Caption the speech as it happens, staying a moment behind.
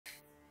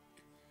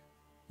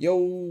Yo,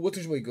 what's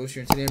your boy Ghost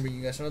here, and today I'm bringing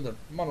you guys another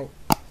Modern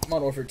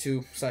Warfare 2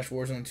 /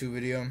 Warzone 2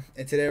 video.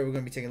 And today we're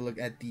going to be taking a look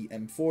at the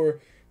M4,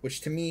 which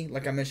to me,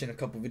 like I mentioned a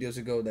couple videos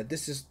ago, that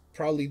this is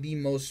probably the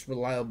most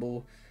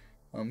reliable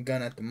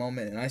gun at the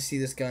moment. And I see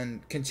this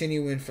gun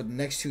continuing for the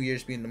next 2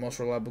 years being the most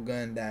reliable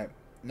gun, that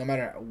no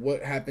matter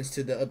what happens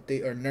to the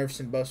update or nerfs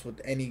and buffs with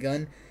any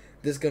gun,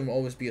 this gun will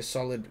always be a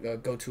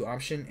solid go-to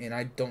option. And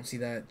I don't see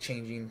that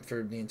changing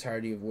for the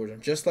entirety of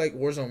Warzone. Just like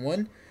Warzone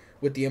 1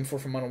 with the M4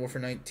 from Modern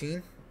Warfare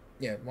 19.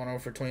 Yeah, Modern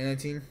Warfare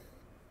 2019.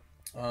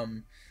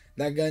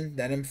 That gun,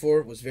 that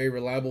M4, was very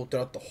reliable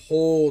throughout the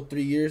whole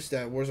 3 years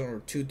that Warzone,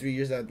 or 2-3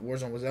 years that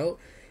Warzone was out.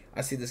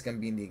 I see this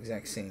gun being the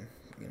exact same.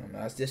 You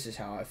know, this is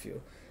how I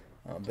feel.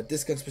 But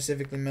this gun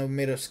specifically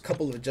made a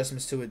couple of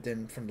adjustments to it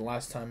than from the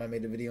last time I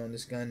made a video on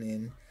this gun.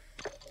 And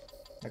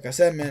like I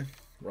said, man,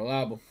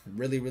 reliable,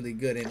 really, really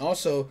good. And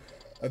also,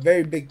 a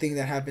very big thing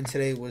that happened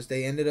today was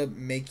they ended up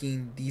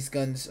making these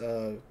guns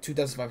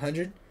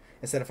 2,500.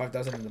 Instead of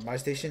 5,000 in the buy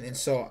station. And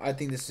so I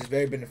think this is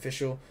very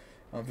beneficial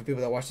for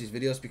people that watch these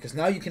videos, because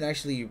now you can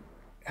actually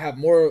have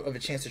more of a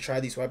chance to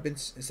try these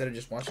weapons instead of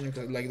just watching them.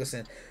 Because, like,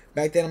 listen,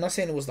 back then, I'm not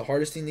saying it was the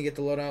hardest thing to get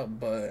the loadout,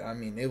 but I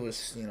mean, it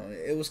was, you know,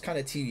 it was kind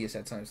of tedious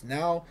at times.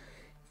 Now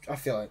I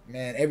feel like,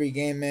 man, every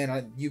game,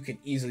 man, you can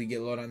easily get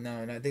loadout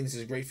now. And I think this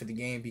is great for the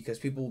game, because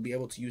people will be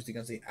able to use the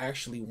guns they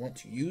actually want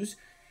to use.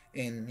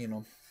 And, you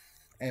know,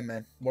 hey,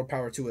 man, more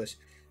power to us.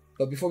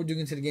 But before we dig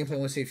into the gameplay, I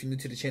want to say, if you're new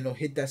to the channel,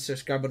 hit that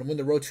subscribe button. We're on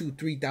the road to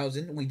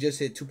 3,000. We just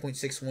hit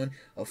 2.61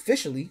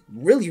 officially.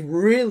 Really,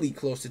 really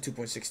close to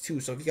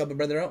 2.62. So if you got my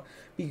brother out,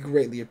 be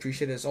greatly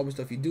appreciated. As always,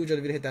 though, if you do enjoy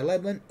the video, hit that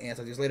like button. And I'll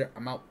talk to you later.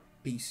 I'm out.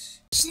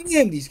 Peace.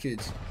 Slam these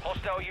kids.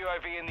 Hostile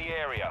UAV in the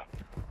area.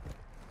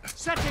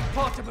 Setting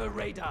portable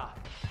radar.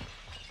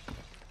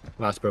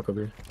 Last broke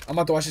over here. I'm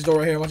about to watch this door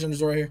right here. Watch this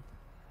door right here.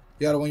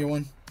 You got a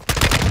 1-1.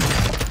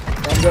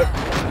 I'm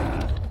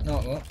good.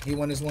 No, well, he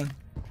won this one.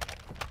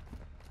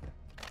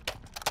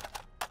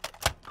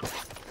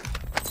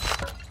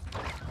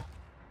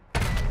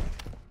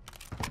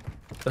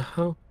 The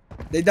hell?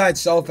 They died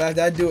so fast.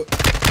 I'd do it.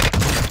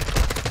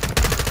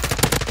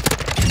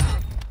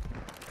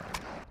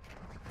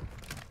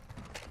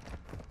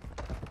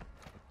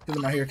 Kill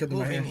them right here. Kill them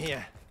right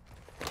here.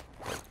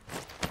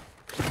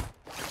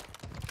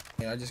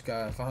 Yeah, I just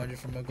got 500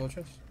 from my gold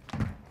chest.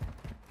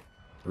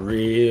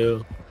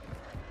 Real.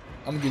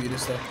 I'm gonna give you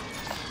this stuff.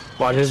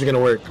 Watch, this is gonna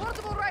work.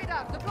 Portable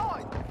radar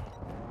deployed.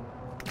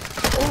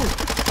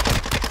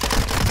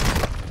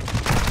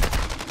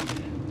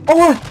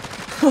 Oh!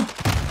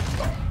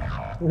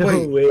 No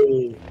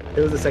way. It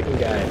was the second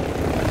guy.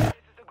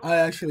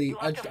 I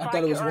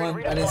thought it was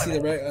one. I didn't see the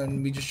red,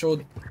 and we just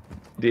showed.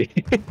 Dude,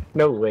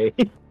 no way.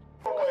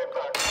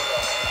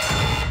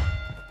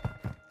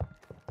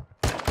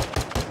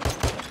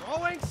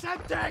 Throwing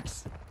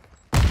Semtex.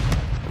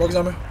 Broke his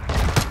armor.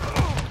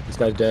 This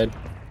guy's dead.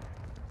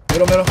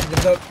 Middle.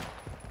 Lift up.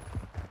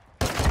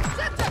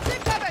 Semtex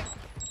incoming.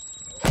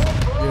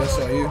 Yeah, I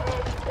saw you.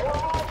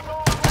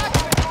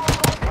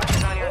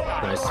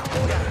 Nice.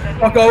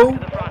 Bucko.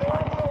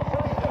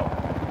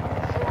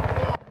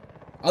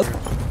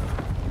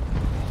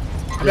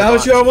 Yeah, how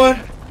much you on one?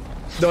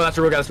 No, that's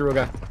the real guy. That's the real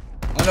guy.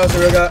 I know it's the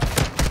real guy.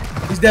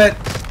 He's dead.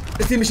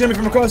 This team is shooting me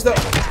from across the.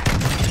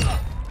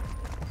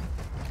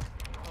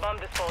 Bomb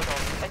disposal.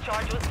 A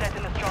charge was set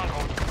in the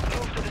stronghold.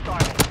 Move to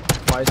disarm it.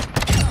 Why?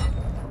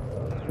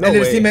 No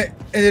Ended way. his teammate.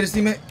 Ended his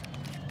teammate.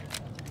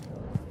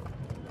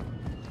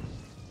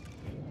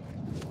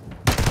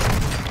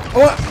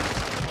 Oh!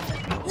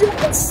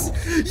 Yes!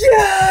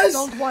 Yes!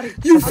 Don't worry.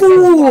 You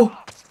fool!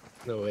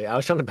 No way. I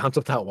was trying to bounce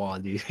up that wall,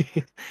 dude.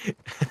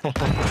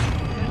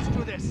 Let's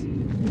do this.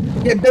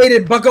 Get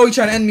baited, Bucko. You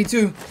trying to end me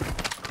too.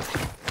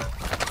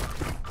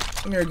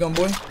 Come here, gun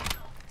boy.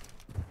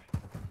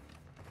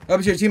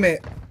 Up to your teammate.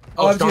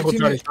 Oh, up to your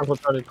teammate. Stronghold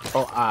started.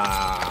 Oh,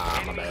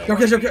 my bad. Drop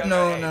cash.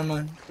 No, never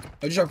mind.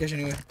 Oh, just drop cash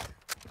anyway.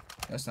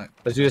 That's not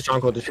Let's do the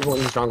stronghold. There's people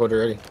in the stronghold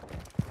already.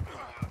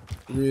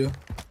 real.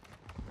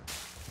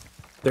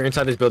 They're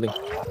inside this building.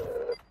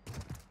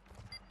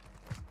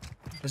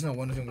 There's no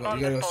one who's gonna go. Bomb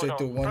You gotta go straight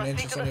disposal. through one Proceed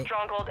entrance to on the you.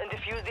 stronghold and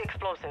defuse the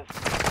explosives.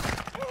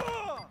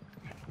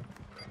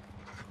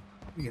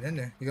 You get in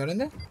there. You got in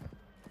there?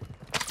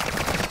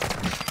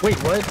 Wait,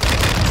 what?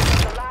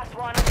 The last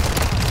one.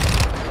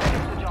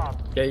 Finish the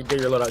job. Get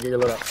your loadout. Get your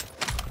loadout.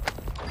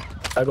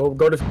 I go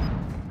to.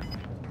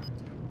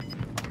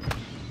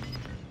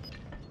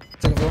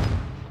 Second floor.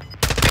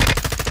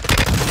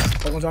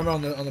 That one's armor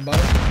on the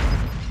bottom.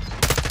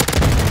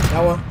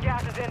 That one.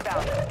 Gas is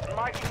inbound.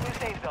 Marking new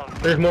safe zone.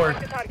 There's more.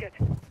 Mark the target.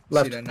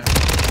 Left. See that now.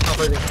 Oh,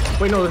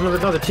 wait, no, there's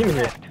another team in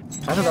here.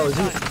 I thought that was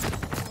you.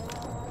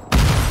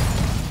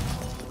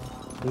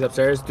 He's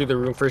upstairs, through the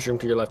room, first room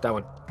to your left, that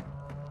one.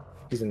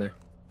 He's in there.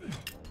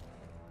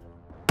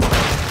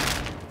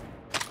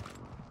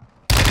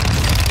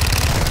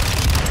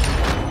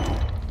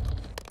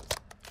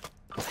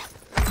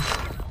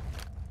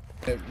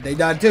 They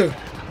died too.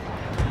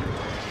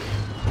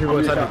 People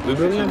inside the blue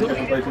building, I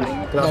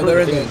think? No,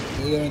 they're in there.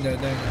 They're in there.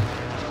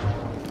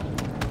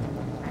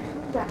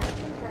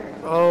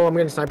 Oh, I'm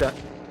getting sniped at.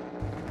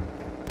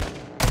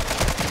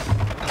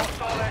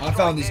 I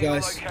found these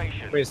guys. I'm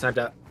getting sniped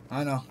at.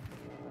 I know.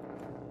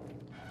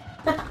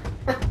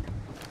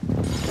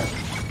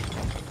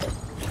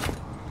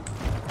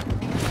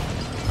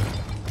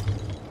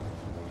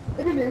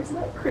 Her name's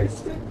not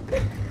Kristen.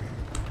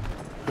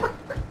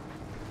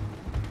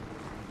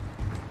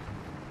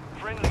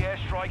 Friendly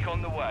airstrike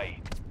on the way.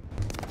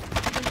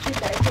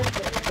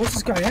 What's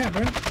this guy at,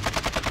 bro?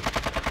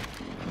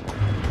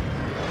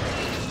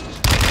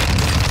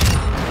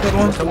 Good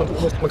one. Someone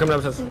coming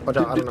up. Watch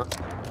out! I don't know.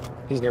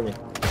 He's near me.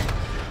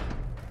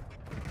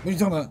 What are you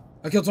talking about?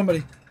 I killed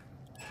somebody.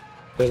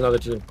 There's another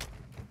team.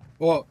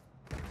 Well,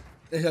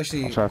 it's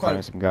actually. I'm trying to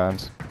find some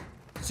guns.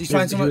 She's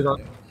trying somebody.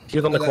 He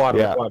was on the quad.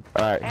 Yeah. Quad.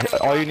 Alright.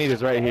 All you need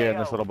is right here in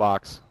this little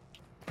box.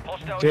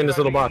 He's in this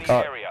little box.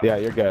 Yeah,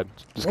 you're good.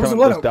 Just Where's come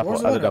the this loadout? duffel.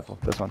 Where's the Other loadout? duffel.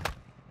 This one.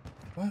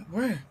 What?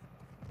 Where?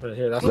 Right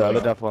here. That's The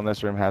other duffel in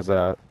this room has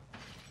the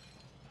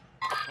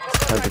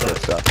good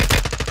stuff.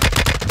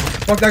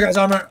 Fuck that guy's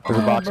armor. There's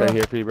a box bro. right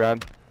here for you,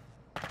 Brad.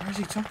 Where is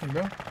he talking,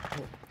 bro?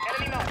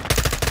 Enemy mark.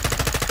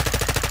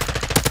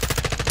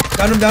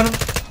 Down him, down him.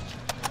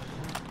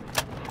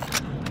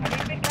 I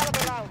need big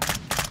caliber rounds.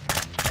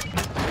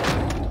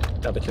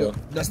 Got the kill.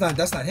 That's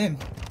not him.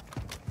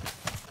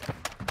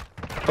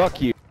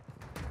 Fuck you.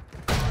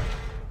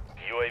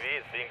 UAV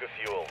is being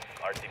fuel.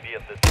 RTB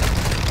assistance.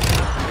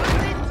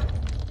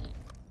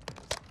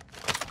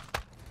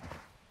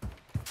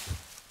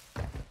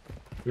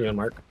 You gonna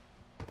mark?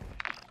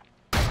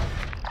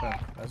 Oh,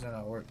 that's not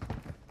how it works.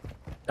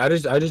 I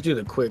just do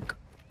the quick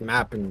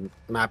mappings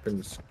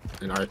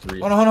in R3.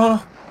 Hold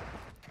on.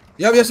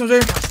 Yep, yes, I'm here.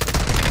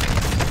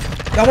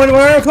 That one,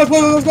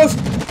 close.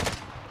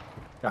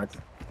 God.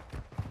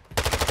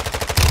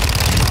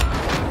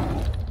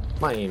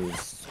 My aim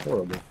is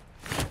horrible.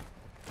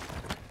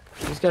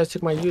 These guys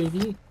took my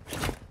UAV.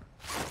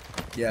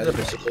 Yeah, There's a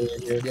precision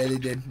in here. yeah, they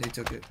did. They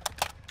took it.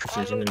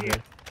 Precision in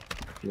here.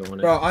 You don't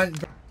want it. Bro,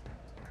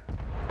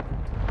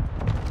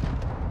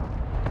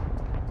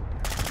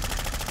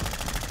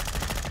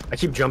 I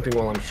keep jumping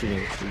while I'm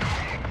shooting.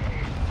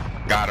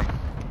 Got him.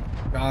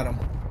 got him.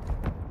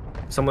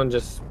 Someone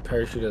just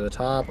parachuted to the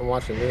top. I'm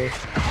watching this.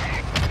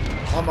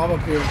 I'm up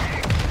here.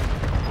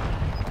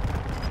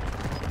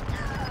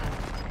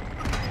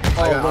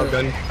 I got where-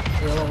 outgunned.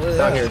 where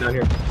Down they here, at? down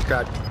here.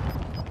 Crack.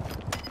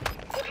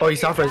 Oh, he's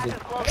soft resing.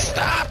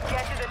 Stop.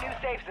 Get to the new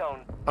safe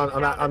zone.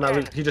 On that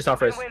loop. He just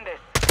soft res. Win this.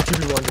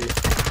 2 people under you.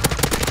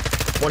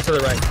 One to the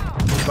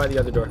right. By the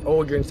other door.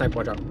 Oh, you're in snipe.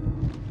 Watch out.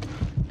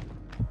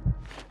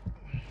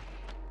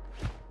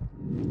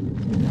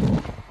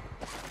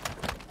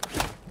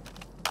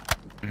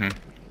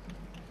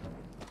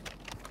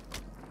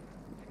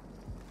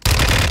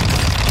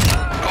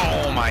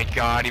 Oh my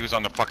god, he was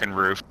on the fucking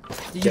roof.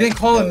 You didn't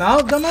call him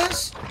out,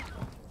 dumbass?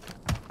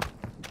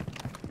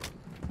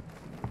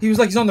 He was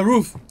like, he's on the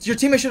roof. Your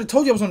teammate should have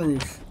told you I was on the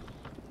roof.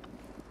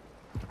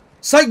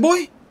 Psych,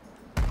 boy!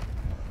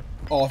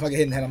 Oh, if I get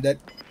hit in the head, I'm dead.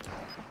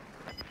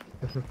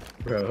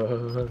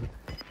 Bro.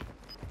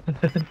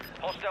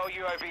 Hostile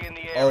UAV in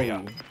the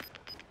area. Oh.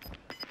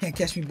 Can't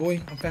catch me,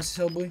 boy. I'm fast as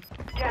hell, boy.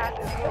 Gas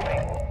is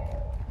moving.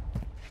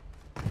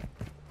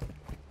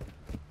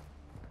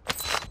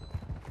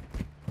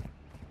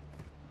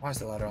 Why is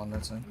the ladder on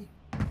that side?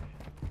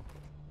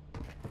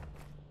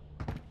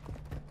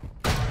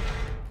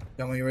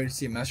 Young, you ready to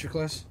see a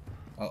masterclass?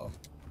 Uh-oh.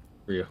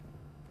 For you.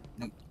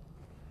 Nope.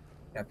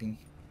 Capping.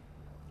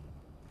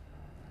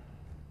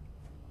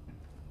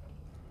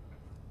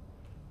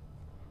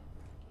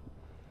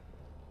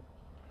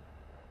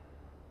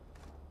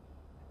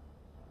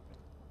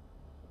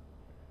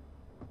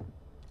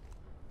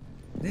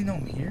 They know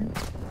I'm here?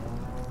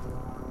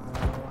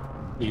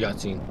 You got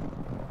seen.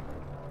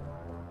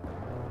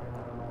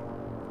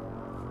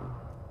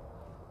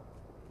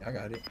 I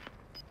got it.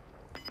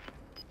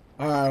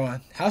 Alright,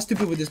 one. How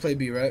stupid would this play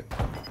be, right?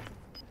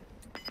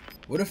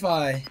 What if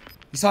I...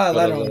 You saw that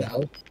ladder on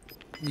that.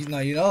 You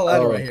know the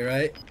ladder right here,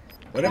 right?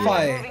 What if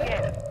I...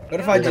 What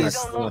if I You're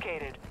just... gonna,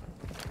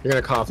 you're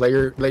gonna cough. Let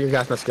your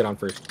gas mask get on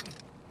first.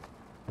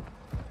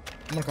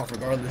 I'm gonna cough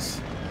regardless.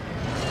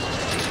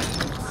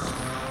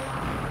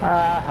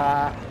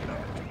 I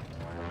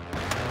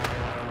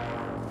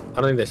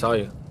don't think they saw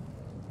you.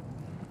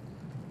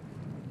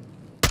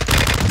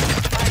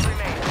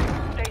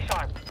 Stay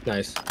sharp.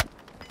 Nice.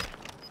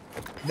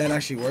 That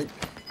actually worked.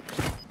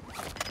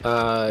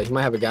 He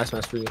might have a gas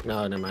mask for you.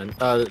 No, never mind.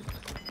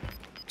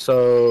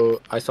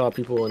 So I saw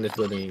people in this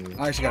building.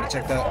 I actually gotta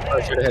check that. Oh,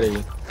 straight ahead of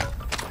you.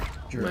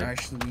 You're Right.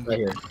 actually... Right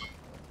here.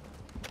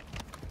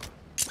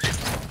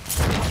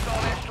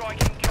 Hostile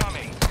airstrike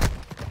incoming.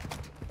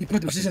 You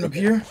put the precision up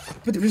here?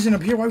 Put the precision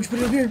up here? Why would you put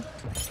it up here?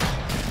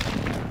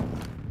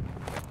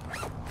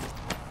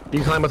 You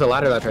can climb up the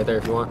ladder that's right there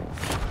if you want.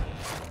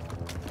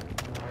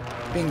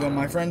 Bingo,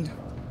 my friend.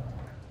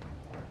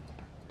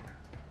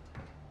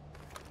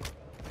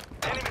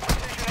 Enemy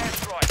precision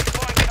airstrike.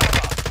 Find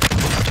cover.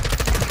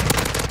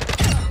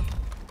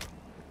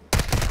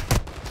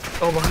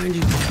 Oh, behind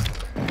you.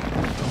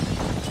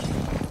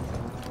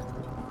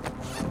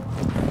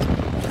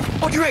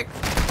 Fuck you, Rick!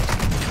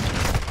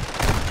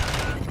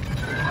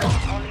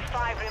 Only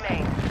 5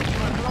 remain. You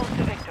are close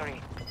to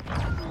victory.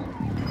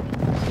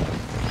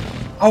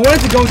 I wanted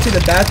to go to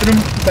the bathroom,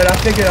 but I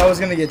figured I was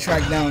gonna get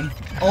tracked down.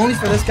 Only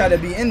for this guy to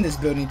be in this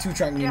building to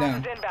track me Gas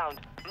down. is inbound.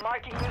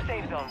 Marking new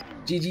safe zone.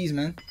 GG's,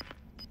 man.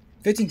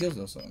 15 kills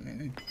though, so I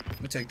mean,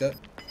 we'll take that.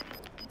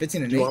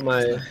 15 and 8. You want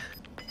my...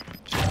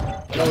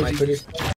 That was my easy. footage?